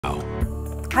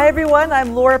Hi everyone,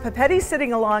 I'm Laura Papetti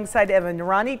sitting alongside Evan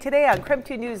Narani today on KREM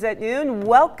 2 News at Noon.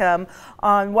 Welcome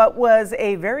on what was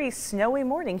a very snowy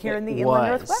morning here in the Inland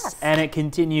Northwest. And it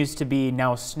continues to be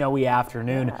now snowy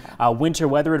afternoon. Yeah. Winter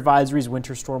weather advisories,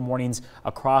 winter storm warnings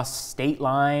across state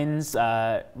lines,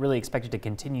 really expected to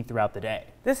continue throughout the day.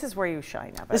 This is where you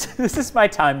shine, Evan. This is my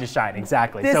time to shine,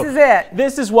 exactly. This is it.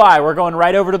 This is why we're going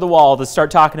right over to the wall to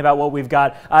start talking about what we've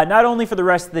got, not only for the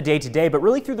rest of the day today, but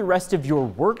really through the rest of your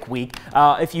work week.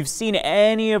 If you've seen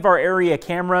any of our area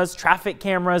cameras, traffic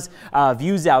cameras,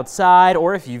 views outside,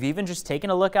 or if you've even just taken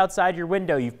a look outside your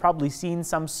window, you've probably seen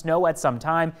some snow at some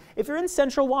time. If you're in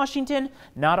central Washington,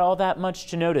 not all that much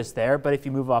to notice there, but if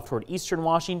you move off toward eastern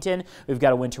Washington, we've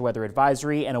got a winter weather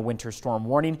advisory and a winter storm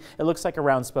warning. It looks like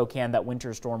around Spokane that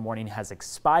winter storm warning has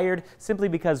expired simply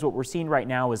because what we're seeing right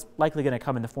now is likely going to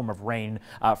come in the form of rain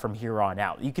from here on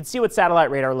out. You can see what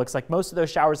satellite radar looks like. Most of those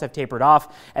showers have tapered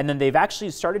off, and then they've actually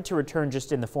started to return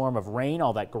just in the form of rain,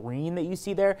 all that green that you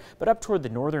see there, but up toward the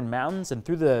northern mountains and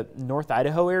through the North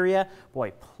Idaho area,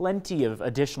 boy, plenty of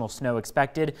additional snow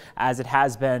expected, as it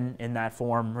has been in that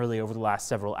form really over the last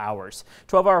several hours.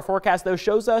 12-hour forecast though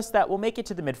shows us that we'll make it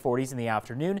to the mid-40s in the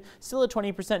afternoon. Still a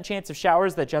 20% chance of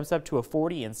showers that jumps up to a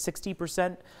 40 and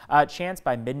 60% chance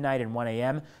by midnight and 1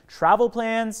 a.m. Travel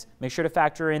plans, make sure to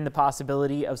factor in the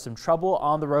possibility of some trouble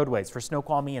on the roadways. For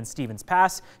Snoqualmie and Stevens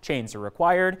Pass, chains are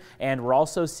required, and we're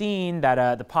also seeing that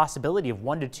the possibility of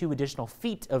 1 to 2 additional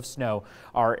feet of snow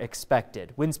are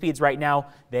expected. Wind speeds right now,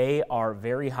 they are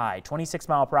very high.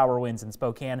 26-mile-per-hour winds in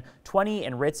Spokane, 20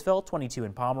 in Ritzville, 22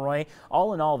 in Pomeroy.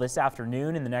 All in all, this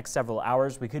afternoon, in the next several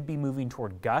hours, we could be moving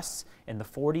toward gusts in the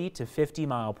 40 to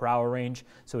 50-mile-per-hour range.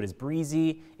 So it is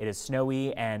breezy, it is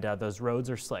snowy, and those roads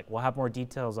are slick. We'll have more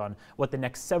details on what the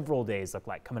next several days look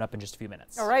like coming up in just a few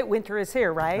minutes. All right, winter is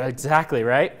here, right? Exactly,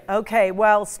 right? Okay,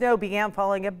 well, snow began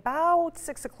falling about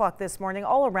 6 o'clock this morning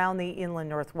all around the Inland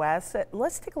Northwest.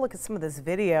 Let's take a look at some of this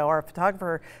video. Our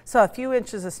photographer saw a few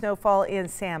inches of snowfall in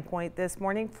Sandpoint this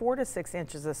morning, 4 to 6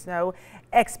 inches of snow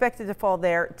expected to fall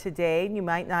there today. You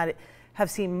might not have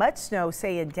seen much snow,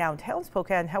 say, in downtown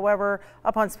Spokane. However,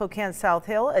 up on Spokane South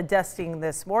Hill, a dusting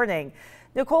this morning.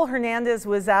 Nicole Hernandez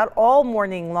was out all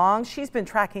morning long. She's been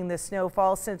tracking this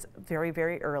snowfall since very,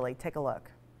 very early. Take a look.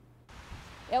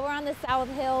 Yeah, we're on the South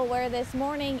Hill where this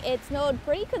morning it snowed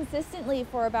pretty consistently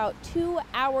for about 2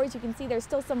 hours. You can see there's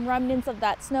still some remnants of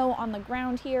that snow on the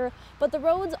ground here, but the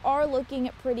roads are looking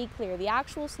pretty clear. The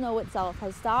actual snow itself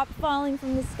has stopped falling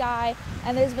from the sky,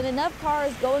 and there's been enough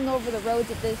cars going over the roads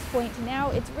at this point. Now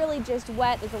it's really just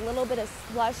wet. There's a little bit of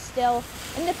slush still,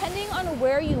 and depending on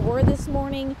where you were this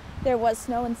morning, there was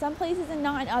snow in some places and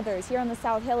not in others. Here on the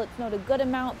South Hill, it snowed a good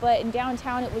amount, but in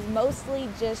downtown, it was mostly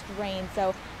just rain.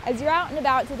 So as you're out and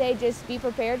about today, just be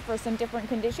prepared for some different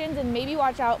conditions and maybe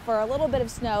watch out for a little bit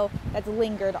of snow that's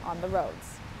lingered on the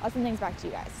roads. I'll send things back to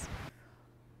you guys.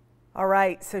 All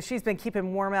right, so she's been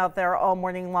keeping warm out there all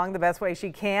morning long the best way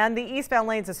she can. The eastbound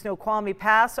lanes of Snoqualmie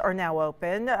Pass are now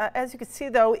open. As you can see,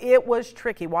 though, it was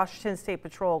tricky. Washington State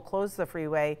Patrol closed the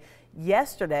freeway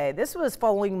yesterday. This was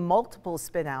following multiple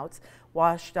spinouts.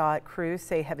 WashDOT crews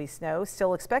say heavy snow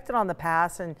still expected on the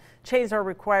pass, and chains are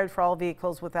required for all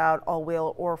vehicles without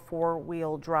all-wheel or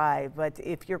four-wheel drive. But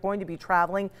if you're going to be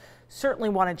traveling, certainly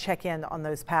want to check in on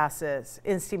those passes.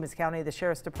 In Stevens County, the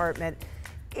Sheriff's Department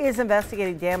is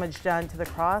investigating damage done to the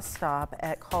cross stop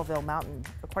at Colville Mountain.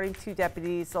 According to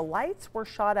deputies, the lights were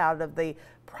shot out of the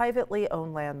privately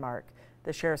owned landmark.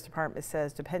 The Sheriff's Department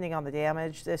says, depending on the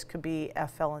damage, this could be a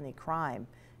felony crime.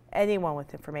 Anyone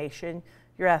with information,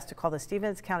 you're asked to call the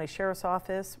Stevens County Sheriff's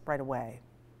Office right away.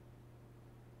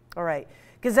 All right.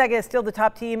 Gonzaga is still the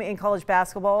top team in college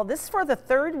basketball. This is for the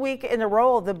third week in a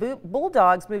row. The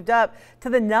Bulldogs moved up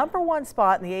to the #1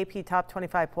 spot in the AP Top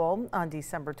 25 poll on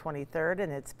December 23rd,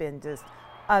 and it's been just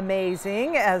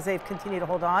amazing as they've continued to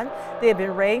hold on. They have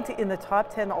been ranked in the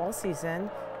top 10 all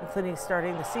season, including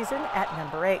starting the season at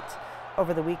 #8.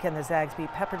 Over the weekend, the Zags beat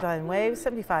Pepperdine Waves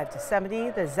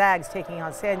 75-70. The Zags taking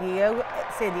on San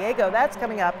Diego. That's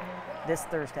coming up this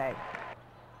Thursday.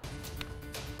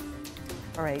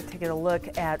 All right, taking a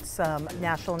look at some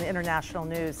national and international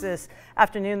news. This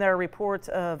afternoon, there are reports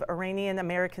of Iranian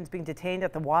Americans being detained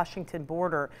at the Washington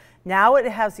border. Now it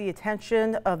has the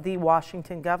attention of the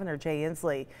Washington governor, Jay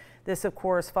Inslee. This, of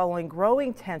course, following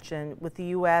growing tension with the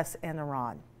U.S. and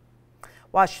Iran.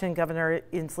 Washington Governor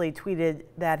Inslee tweeted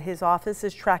that his office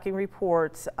is tracking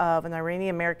reports of an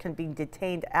Iranian American being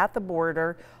detained at the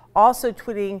border, also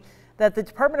tweeting that the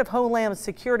Department of Homeland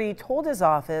Security told his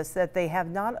office that they have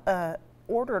not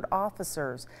ordered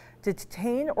officers to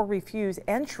detain or refuse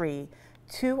entry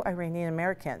 2 Iranian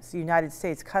Americans. The United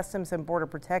States Customs and Border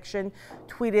Protection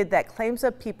tweeted that claims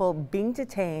of people being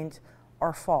detained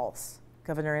are false.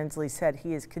 Governor Inslee said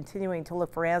he is continuing to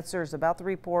look for answers about the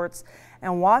reports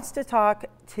and wants to talk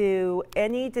to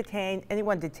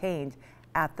anyone detained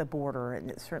at the border,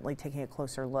 and is certainly taking a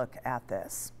closer look at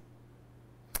this.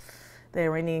 The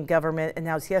Iranian government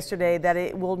announced yesterday that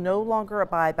it will no longer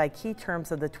abide by key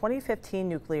terms of the 2015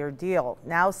 nuclear deal,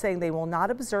 now saying they will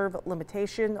not observe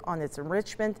limitation on its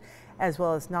enrichment, as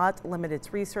well as not limit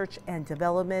its research and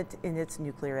development in its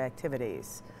nuclear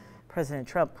activities. President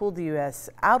Trump pulled the U.S.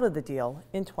 out of the deal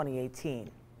in 2018.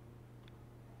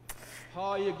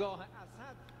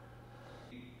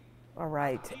 All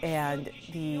right, and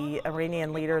the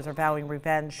Iranian leaders are vowing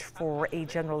revenge for a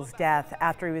general's death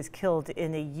after he was killed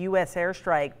in a U.S.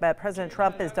 airstrike. But President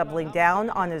Trump is doubling down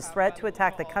on his threat to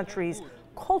attack the country's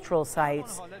cultural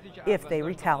sites if they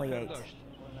retaliate.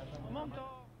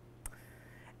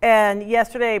 And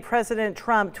yesterday, President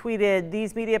Trump tweeted,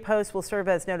 "These media posts will serve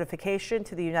as notification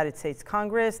to the United States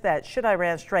Congress that should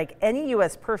Iran strike any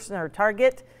U.S. person or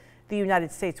target, the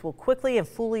United States will quickly and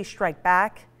fully strike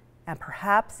back, and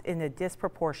perhaps in a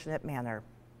disproportionate manner."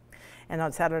 And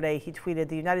on Saturday, he tweeted,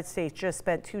 "The United States just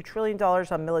spent $2 trillion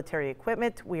on military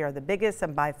equipment. We are the biggest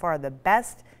and by far the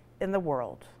best in the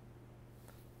world."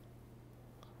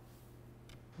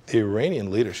 The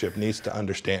Iranian leadership needs to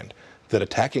understand that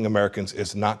attacking Americans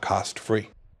is not cost-free.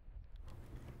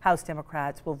 House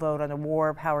Democrats will vote on a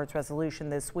war powers resolution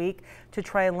this week to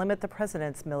try and limit the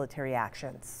president's military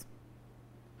actions.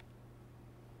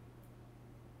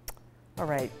 All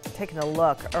right, taking a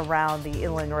look around the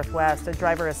inland Northwest, a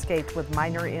driver escaped with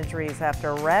minor injuries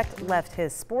after a wreck left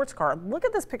his sports car. Look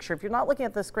at this picture. If you're not looking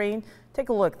at the screen, take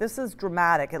a look. This is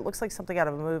dramatic. It looks like something out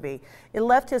of a movie. It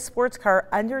left his sports car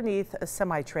underneath a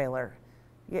semi-trailer.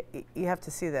 You have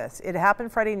to see this. It happened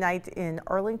Friday night in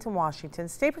Arlington, Washington.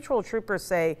 State Patrol troopers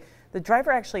say the driver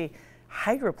actually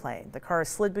hydroplaned. The car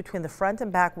slid between the front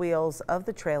and back wheels of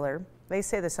the trailer. They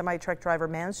say the semi-truck driver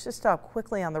managed to stop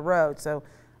quickly on the road. So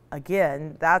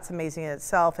again, that's amazing in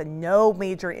itself, and no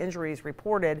major injuries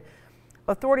reported.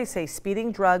 Authorities say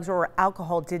speeding, drugs, or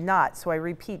alcohol did not, so I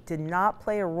repeat, did not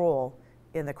play a role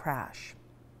in the crash.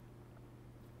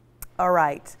 All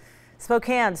right.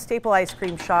 Spokane Staple Ice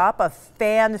Cream Shop, a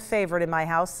fan favorite in my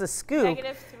house, The Scoop,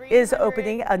 is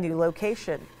opening a new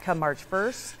location. Come March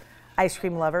 1st, ice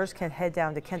cream lovers can head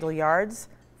down to Kendall Yards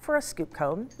for a scoop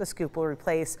cone. The Scoop will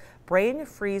replace Brain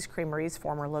Freeze Creamery's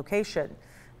former location.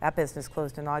 That business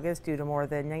closed in August due to more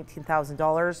than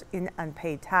 $19,000 in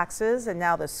unpaid taxes, and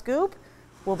now The Scoop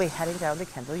will be heading down to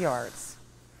Kendall Yards.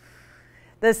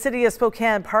 The City of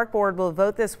Spokane Park Board will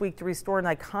vote this week to restore an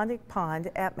iconic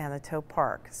pond at Manitou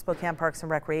Park. Spokane Parks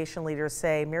and Recreation leaders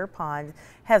say Muir Pond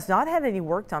has not had any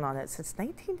work done on it since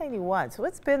 1991, so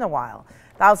it's been a while.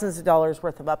 Thousands of dollars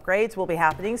worth of upgrades will be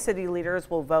happening. City leaders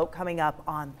will vote coming up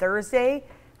on Thursday.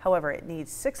 However, it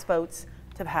needs 6 votes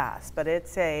to pass, but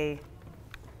it's a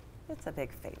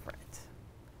big favorite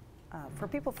for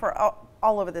people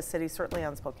all over the city, certainly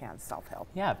on Spokane's South Hill.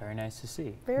 Yeah, very nice to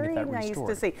see. Very nice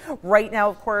to see. Right now,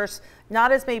 of course,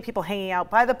 not as many people hanging out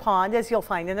by the pond as you'll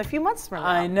find in a few months from now.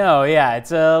 I know, yeah.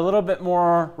 It's a little bit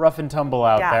more rough and tumble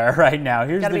out there right now.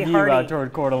 Here's the view out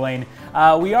toward Coeur d'Alene.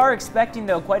 We are expecting,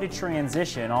 though, quite a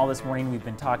transition. All this morning, we've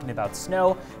been talking about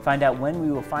snow. Find out when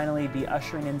we will finally be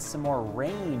ushering in some more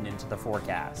rain into the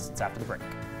forecast. It's after the break.